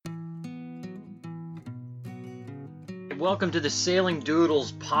welcome to the Sailing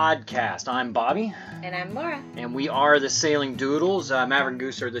Doodles podcast. I'm Bobby. And I'm Laura. And we are the Sailing Doodles. Maverick and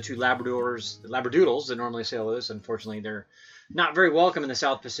Goose are the two Labradoodles that normally sail with us. Unfortunately, they're not very welcome in the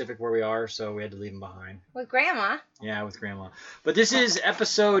South Pacific where we are, so we had to leave them behind. With Grandma. Yeah, with Grandma. But this is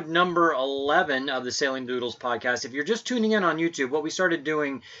episode number 11 of the Sailing Doodles podcast. If you're just tuning in on YouTube, what we started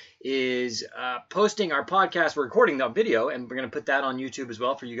doing is posting our podcast. We're recording the video, and we're going to put that on YouTube as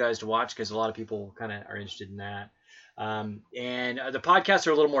well for you guys to watch because a lot of people kind of are interested in that. And the podcasts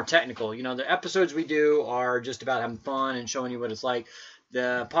are a little more technical. You know, the episodes we do are just about having fun and showing you what it's like.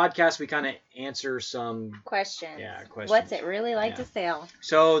 The podcast, we kind of answer some questions. Yeah, questions. What's it really like to sail?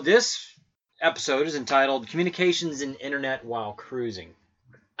 So this episode is entitled Communications and Internet While Cruising.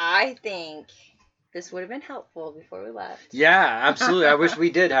 I think this would have been helpful before we left. Yeah, absolutely. I wish we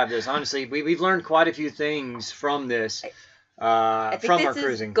did have this. Honestly, we've learned quite a few things from this. I think from this our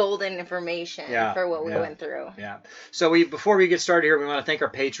cruising. Is golden information for what we went through. Yeah. So before we get started here, we want to thank our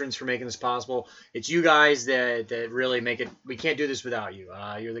patrons for making this possible. It's you guys that really make it. We can't do this without you.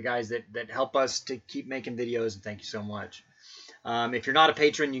 You're the guys that help us to keep making videos, and thank you so much. If you're not a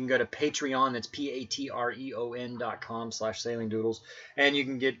patron, you can go to Patreon. That's patreon.com/sailingdoodles, and you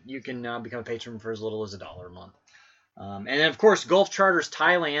can become a patron for as little as $1 a month. And then, of course, Gulf Charters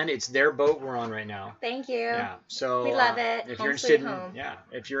Thailand. It's their boat we're on right now. Thank you. Yeah, so we love it. If you're interested,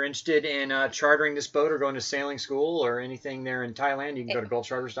 if you're interested in chartering this boat or going to sailing school or anything there in Thailand, you can go to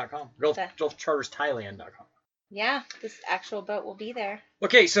gulfcharters.com. Gulfchartersthailand.com. Yeah, this actual boat will be there.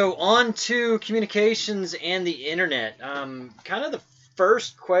 Okay, so on to communications and the internet. Kind of the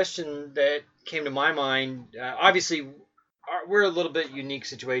first question that came to my mind. Obviously, we're a little bit unique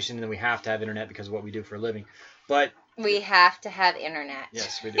situation, and we have to have internet because of what we do for a living, but we have to have internet.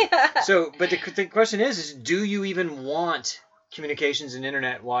 Yes, we do. So, but the question is do you even want communications and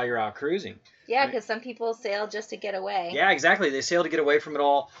internet while you're out cruising? Yeah, because some people sail just to get away. Yeah, exactly. They sail to get away from it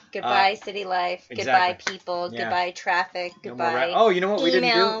all. Goodbye city life. Exactly. Goodbye people. Yeah. Goodbye traffic. Goodbye you know what we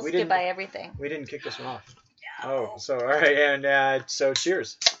didn't do? Goodbye everything. We didn't kick this one off. No. Oh, so all right, and so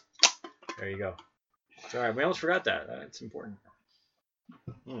cheers. There you go. It's all right. We almost forgot that. That's important.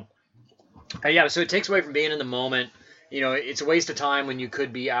 Yeah, so it takes away from being in the moment. You know, it's a waste of time when you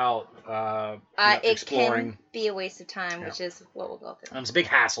could be out exploring. It can be a waste of time, which is what we'll go through. It's a big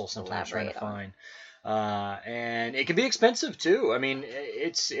hassle sometimes trying to find. And it can be expensive too. I mean,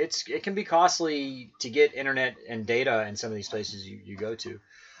 it can be costly to get internet and data in some of these places you go to.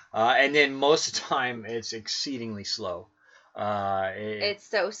 And then most of the time, it's exceedingly slow. It's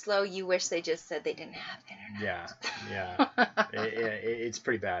so slow. You wish they just said they didn't have internet. Yeah. It's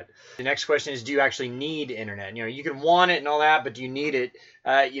pretty bad. The next question is, do you actually need internet? You know, you can want it and all that, but do you need it?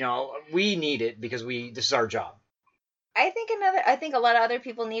 We need it because this is our job. I think a lot of other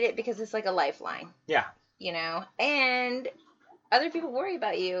people need it because it's like a lifeline. Yeah. You know, and other people worry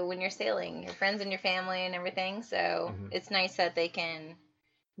about you when you're sailing, your friends and your family and everything. So it's nice that they can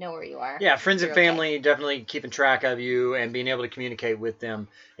know where you are. Yeah, friends and family definitely keeping track of you and being able to communicate with them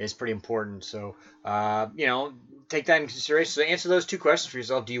is pretty important. So, take that into consideration. So answer those two questions for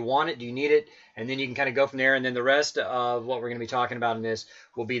yourself. Do you want it? Do you need it? And then you can kind of go from there. And then the rest of what we're going to be talking about in this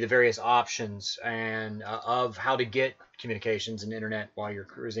will be the various options and of how to get communications and internet while you're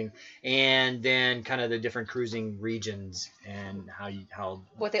cruising, and then kind of the different cruising regions and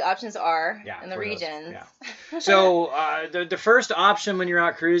what the options are in the regions. Yeah. So the first option when you're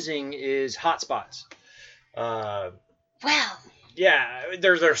out cruising is hotspots. Yeah,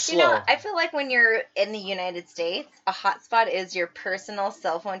 they're slow. You know, I feel like when you're in the United States, a hotspot is your personal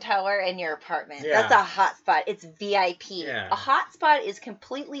cell phone tower in your apartment. Yeah. That's a hotspot. It's VIP. Yeah. A hotspot is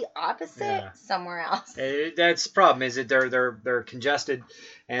completely opposite somewhere else. That's the problem. Is that they're congested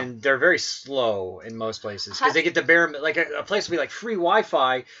and they're very slow in most places because they get the bare a place will be like free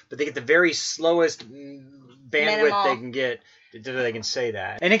Wi-Fi, but they get the very slowest bandwidth they can get. They can say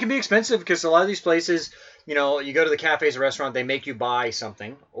that, and it can be expensive because a lot of these places. You know, you go to the cafes or restaurant, they make you buy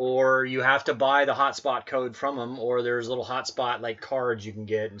something, or you have to buy the hotspot code from them, or there's little hotspot like cards you can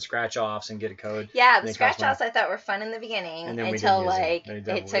get and scratch offs and get a code. Yeah, the scratch offs I thought were fun in the beginning until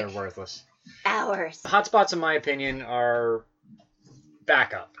it took worthless hours. Hotspots, in my opinion, are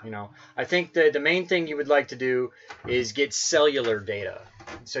backup. You know, I think the main thing you would like to do is get cellular data.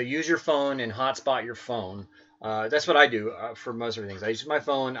 So use your phone and hotspot your phone. That's what I do for most of the things. I use my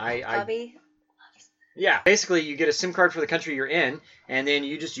phone. Bobby. Yeah, basically you get a SIM card for the country you're in, and then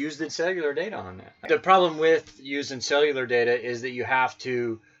you just use the cellular data on that. The problem with using cellular data is that you have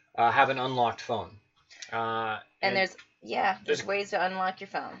to have an unlocked phone. And there's Yeah, there's ways to unlock your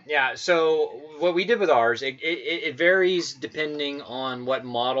phone. Yeah, so what we did with ours, it varies depending on what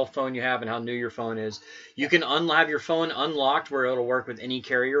model phone you have and how new your phone is. You can have your phone unlocked where it'll work with any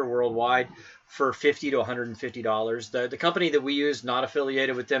carrier worldwide for $50 to $150. The company that we use, not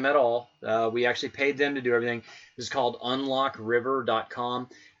affiliated with them at all. We actually paid them to do everything. It's called unlockriver.com,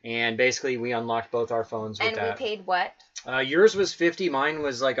 and basically we unlocked both our phones with that. And we paid what? Yours was $50, mine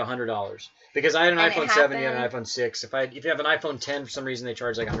was like $100. Because I had an iPhone 7, you had an iPhone 6. If you have an iPhone 10, for some reason they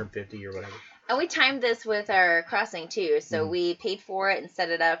charge like $150 or whatever. And we timed this with our crossing too. So we paid for it and set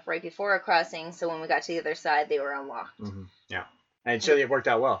it up right before our crossing. So when we got to the other side, they were unlocked. Yeah. And so it worked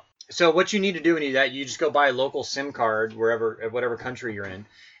out well. So what you need to do when you do that, you just go buy a local SIM card whatever country you're in.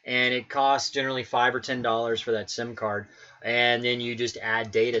 And it costs generally $5 or $10 for that SIM card. And then you just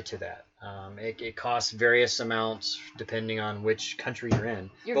add data to that. It costs various amounts depending on which country you're in.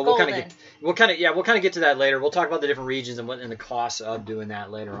 But we'll kind of get to that later. We'll talk about the different regions and the costs of doing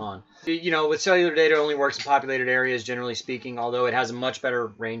that later on. With cellular data, it only works in populated areas, generally speaking. Although it has a much better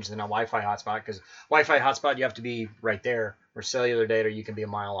range than a Wi-Fi hotspot, because Wi-Fi hotspot you have to be right there. Or cellular data, you can be a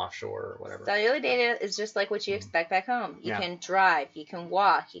mile offshore or whatever. Cellular data is just like what you expect back home. You can drive, you can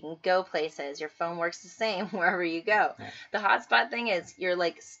walk, you can go places. Your phone works the same wherever you go. Yeah. The hotspot thing is you're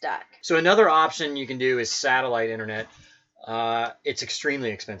like stuck. So another option you can do is satellite internet. It's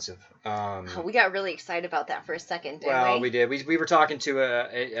extremely expensive. We got really excited about that for a second, didn't we? Well, we did. We were talking to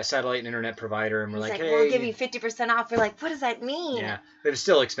a satellite internet provider, and we're like, hey, we'll give you 50% off. We're like, what does that mean? Yeah, it was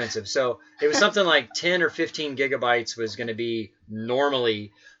still expensive. So it was something like 10 or 15 gigabytes was going to be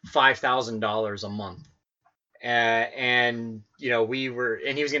normally $5,000 a month. And he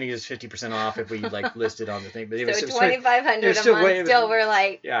was going to give us 50% off if we listed on the thing. But it was $2,500 a month. Still, we're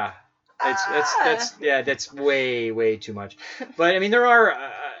like, yeah. That's way too much. But I mean,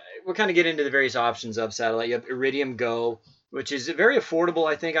 we'll kind of get into the various options of satellite. You have Iridium Go, which is very affordable,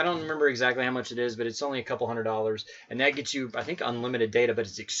 I think. I don't remember exactly how much it is, but it's only a couple $100, and that gets you, I think, unlimited data, but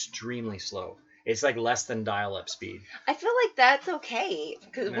it's extremely slow. It's like less than dial-up speed. I feel like that's okay.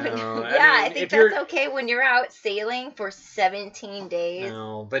 I think that's okay when you're out sailing for 17 days.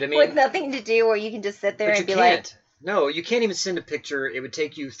 No, but I mean, with nothing to do, where you can just sit there and be like. No, you can't even send a picture. It would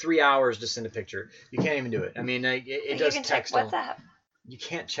take you 3 hours to send a picture. You can't even do it. I mean, it does text. You can check WhatsApp. You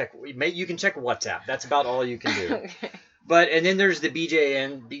can't check. You can check WhatsApp. That's about all you can do. Okay. And then there's the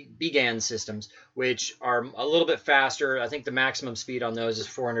BGAN systems, which are a little bit faster. I think the maximum speed on those is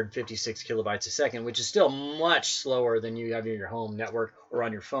 456 kilobytes a second, which is still much slower than you have in your home network or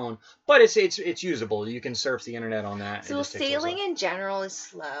on your phone. But it's usable. You can surf the internet on that. So sailing in general is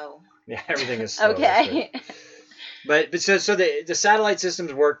slow. Yeah, everything is slow. Okay. But so the satellite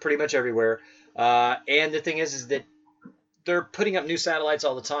systems work pretty much everywhere. And the thing is that they're putting up new satellites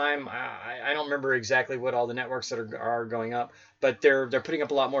all the time. I don't remember exactly what all the networks that are going up, but they're putting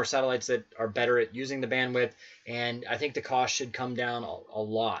up a lot more satellites that are better at using the bandwidth, and I think the cost should come down a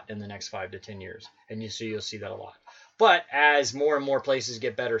lot in the next 5 to 10 years, and you'll see that a lot. But as more and more places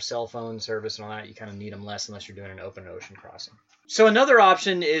get better cell phone service and all that, you kind of need them less unless you're doing an open ocean crossing. So another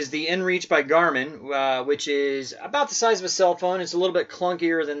option is the inReach by Garmin, which is about the size of a cell phone. It's a little bit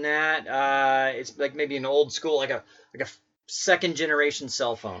clunkier than that. It's like maybe an old school, like a second generation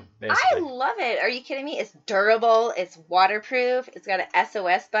cell phone, basically. I love it. Are you kidding me? It's durable. It's waterproof. It's got an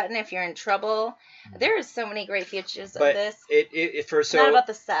SOS button if you're in trouble. There are so many great features of this. It's not about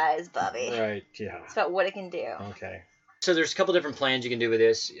the size, Bobby. Right, yeah. It's about what it can do. Okay. So there's a couple different plans you can do with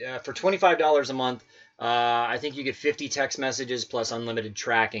this. For $25 a month, I think you get 50 text messages plus unlimited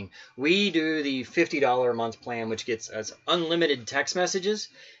tracking. We do the $50 a month plan, which gets us unlimited text messages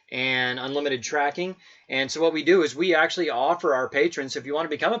and unlimited tracking. And so what we do is we actually offer our patrons, so if you want to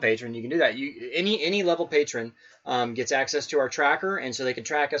become a patron, you can do that. Any level patron gets access to our tracker, and so they can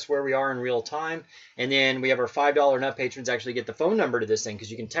track us where we are in real time. And then we have our $5 and up patrons actually get the phone number to this thing because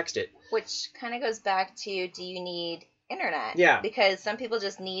you can text it. Which kind of goes back to, do you need internet? Yeah. Because some people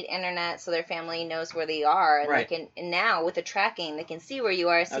just need internet so their family knows where they are. And right. And now with the tracking, they can see where you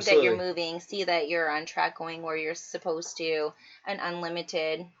are, see Absolutely. That you're moving, see that you're on track going where you're supposed to, and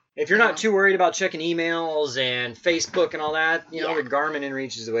unlimited. If you're not too worried about checking emails and Facebook and all that, the Garmin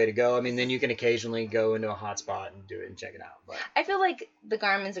inReach is the way to go. I mean, then you can occasionally go into a hotspot and do it and check it out. But I feel like the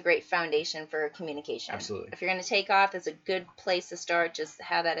Garmin's a great foundation for communication. Absolutely. If you're going to take off, it's a good place to start. Just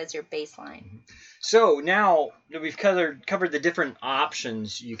have that as your baseline. Mm-hmm. So now that we've covered the different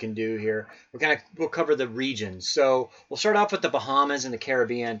options you can do here, we'll cover the regions. So we'll start off with the Bahamas and the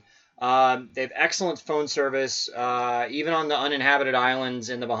Caribbean. They have excellent phone service. Even on the uninhabited islands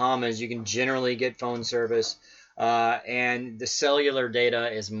in the Bahamas, you can generally get phone service. And the cellular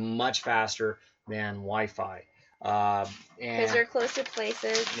data is much faster than Wi-Fi. Because they're close to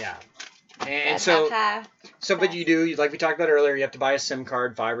places. Yeah. And so, but you do, like we talked about earlier, you have to buy a SIM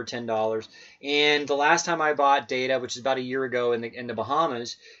card, $5 or $10. And the last time I bought data, which is about a year ago in the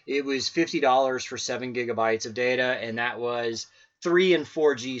Bahamas, it was $50 for 7 gigabytes of data, and that was 3 and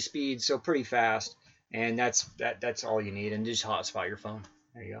 4G speed, so pretty fast. And that's all you need, and just hotspot your phone.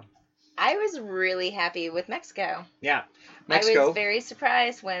 There you go. I was really happy with Mexico. Yeah, Mexico. I was very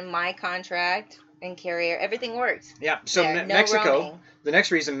surprised when my contract and carrier, everything worked. Yeah, so Mexico, roaming. The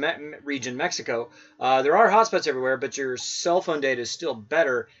next region, Mexico, there are hotspots everywhere, but your cell phone data is still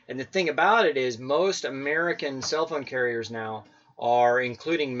better. And the thing about it is most American cell phone carriers now are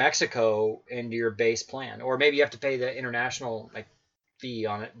including Mexico into your base plan. Or maybe you have to pay the international fee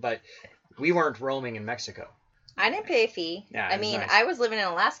on it, but we weren't roaming in Mexico. I didn't pay a fee. Yeah, I mean, nice. I was living in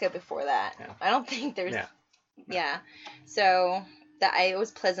Alaska before that. Yeah. I don't think there's... Yeah. So... I was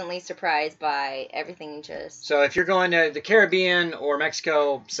pleasantly surprised by everything. So if you're going to the Caribbean or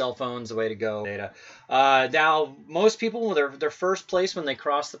Mexico, cell phone's the way to go. Data. Now, most people, their first place when they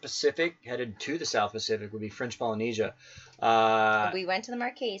cross the Pacific, headed to the South Pacific, would be French Polynesia. We went to the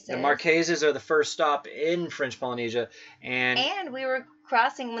Marquesas. The Marquesas are the first stop in French Polynesia. And we were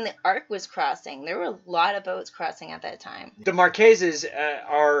crossing when the Ark was crossing. There were a lot of boats crossing at that time. The Marquesas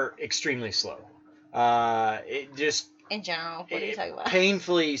are extremely slow. In general, what are you talking about?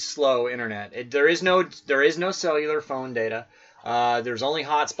 Painfully slow internet. There is no cellular phone data. There's only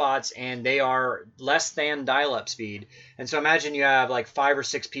hotspots, and they are less than dial-up speed. And so imagine you have like 5 or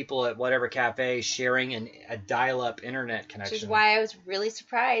 6 people at whatever cafe sharing a dial-up internet connection. Which is why I was really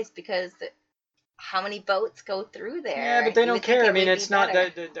surprised, because how many boats go through there? Yeah, but they don't care. I mean, it's not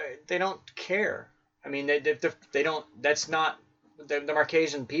that they don't care. I mean, they don't. That's not. The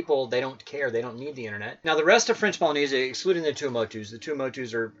Marquesan people, they don't care. They don't need the internet. Now, the rest of French Polynesia, excluding the Tuamotus, the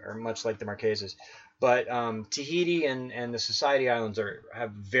Tuamotus are much like the Marquesas, but Tahiti and the Society Islands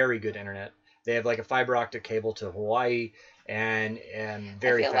have very good internet. They have like a fiber optic cable to Hawaii and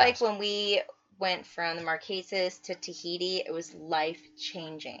very fast. I feel like when we went from the Marquesas to Tahiti, it was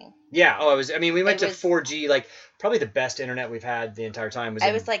life-changing. Yeah. Oh, it was. I mean, we went to 4G. Like, probably the best internet we've had the entire time was.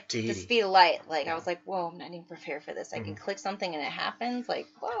 It was like Tahiti. The speed of light. Like, I was like, whoa, I'm not even prepared for this. I can click something and it happens. Like,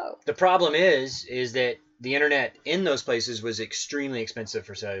 whoa. The problem is that the internet in those places was extremely expensive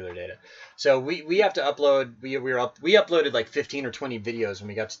for cellular data. So we have to upload. We uploaded like 15 or 20 videos when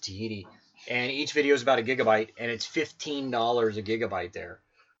we got to Tahiti, and each video is about a gigabyte, and it's $15 a gigabyte there.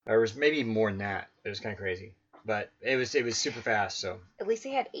 Or it was maybe more than that. It was kind of crazy, but it was super fast. So at least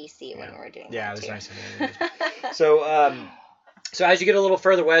they had AC when we were doing that. Yeah, it was nice. So as you get a little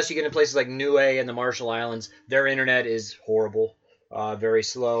further west, you get into places like Niue and the Marshall Islands. Their internet is horrible, very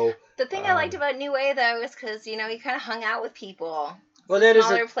slow. The thing I liked about Niue though is because you kind of hung out with people. Well, that is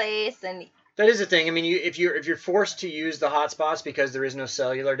smaller place and. That is the thing. I mean, if you're forced to use the hotspots because there is no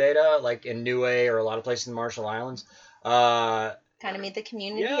cellular data, like in Niue or a lot of places in the Marshall Islands. Kind of meet the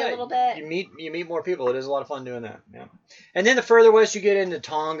community a little bit. You meet more people. It is a lot of fun doing that. Yeah. And then the further west you get into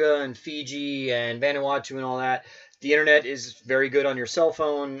Tonga and Fiji and Vanuatu and all that, the internet is very good on your cell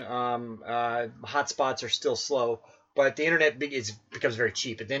phone. Hotspots are still slow, but the internet becomes very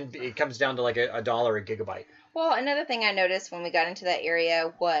cheap. And then it comes down to like $1 a gigabyte. Well, another thing I noticed when we got into that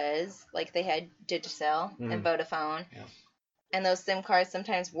area was like they had Digicel and Vodafone. Yeah. And those SIM cards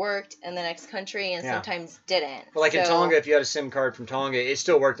sometimes worked in the next country and sometimes didn't. Well, like in Tonga, if you had a SIM card from Tonga, it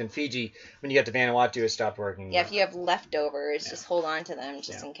still worked. In Fiji, when you got to Vanuatu, it stopped working. Yeah, if you have leftovers, just hold on to them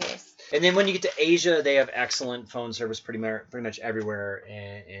just in case. And then when you get to Asia, they have excellent phone service pretty much everywhere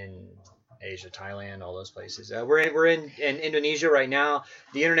in Asia, Thailand, all those places. We're in Indonesia right now.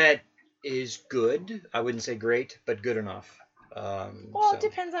 The internet is good. I wouldn't say great, but good enough. It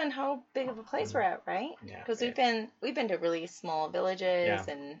depends on how big of a place we're at, right? Yeah. Because we've been to really small villages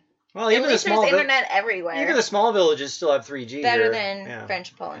and. Well, even there's internet everywhere. Even the small villages still have 3G. Better than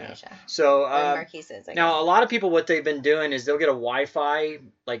French Polynesia. Yeah. So Marquesas, now a lot of people, what they've been doing is they'll get a Wi-Fi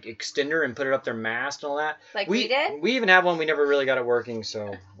like extender and put it up their mast and all that. Like we did. We even have one. We never really got it working,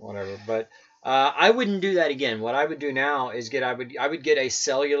 so whatever. But I wouldn't do that again. What I would do now is I would get a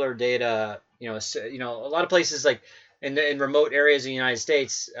cellular data. A lot of places like. In remote areas of the United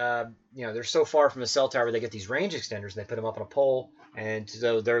States, they're so far from a cell tower, they get these range extenders. They put them up on a pole, and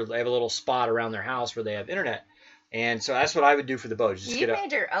so they have a little spot around their house where they have internet. And so that's what I would do for the boat. You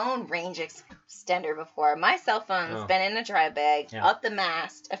made your own range extender before. My cell phone's been in a dry bag, up the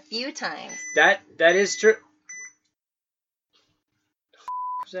mast, a few times. That is true.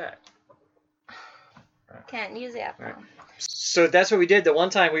 What's that? Can't use that phone. Right. So that's what we did. The one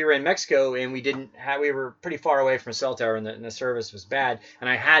time we were in Mexico and we were pretty far away from a cell tower and the service was bad. And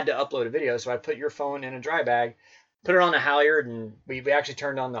I had to upload a video. So I put your phone in a dry bag, put it on a halyard, and we actually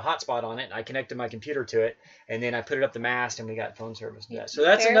turned on the hotspot on it. And I connected my computer to it, and then I put it up the mast, and we got phone service. So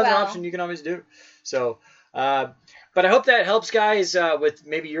that's another option you can always do. So, but I hope that helps, guys, with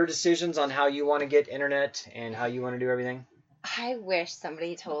maybe your decisions on how you want to get internet and how you want to do everything. I wish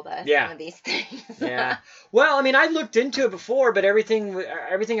somebody told us some of these things. Yeah. Well, I mean, I looked into it before, but everything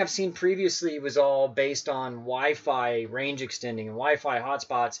I've seen previously was all based on Wi-Fi range extending and Wi-Fi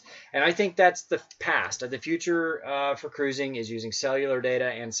hotspots. And I think that's the past. The future for cruising is using cellular data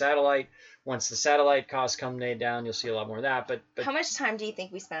and satellite. Once the satellite costs come down, you'll see a lot more of that. But how much time do you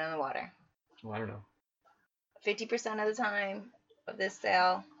think we spend on the water? Well, I don't know. 50% of the time of this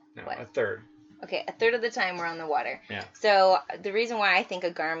sail? No, a third. Okay, a third of the time we're on the water. Yeah. So the reason why I think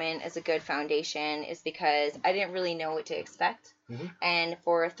a Garmin is a good foundation is because I didn't really know what to expect. Mm-hmm. And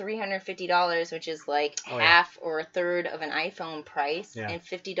for $350, which is like half or a third of an iPhone price, and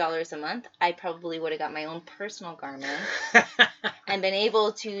 $50 a month, I probably would have got my own personal Garmin and been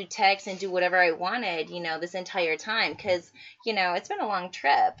able to text and do whatever I wanted, this entire time. Because, it's been a long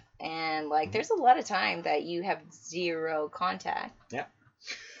trip. And, there's a lot of time that you have zero contact. Yeah.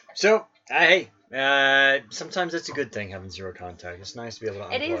 So, hey, sometimes it's a good thing having zero contact. It's nice to be able to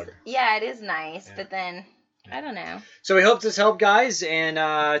unplug. It is nice, but then, I don't know. So we hope this helped, guys,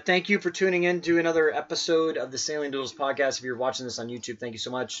 and thank you for tuning in to another episode of the Sailing Doodles podcast. If you're watching this on YouTube, thank you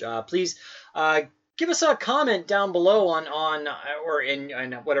so much. Please give us a comment down below on or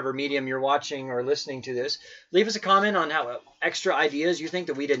in whatever medium you're watching or listening to this. Leave us a comment on how extra ideas you think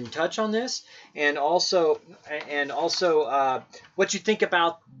that we didn't touch on this, and also what you think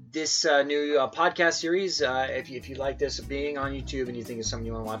about this new podcast series. If you like this being on YouTube and you think it's something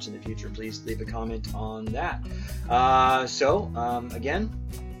you want to watch in the future, please leave a comment on that. Again,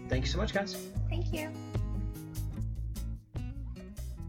 thank you so much, guys. Thank you.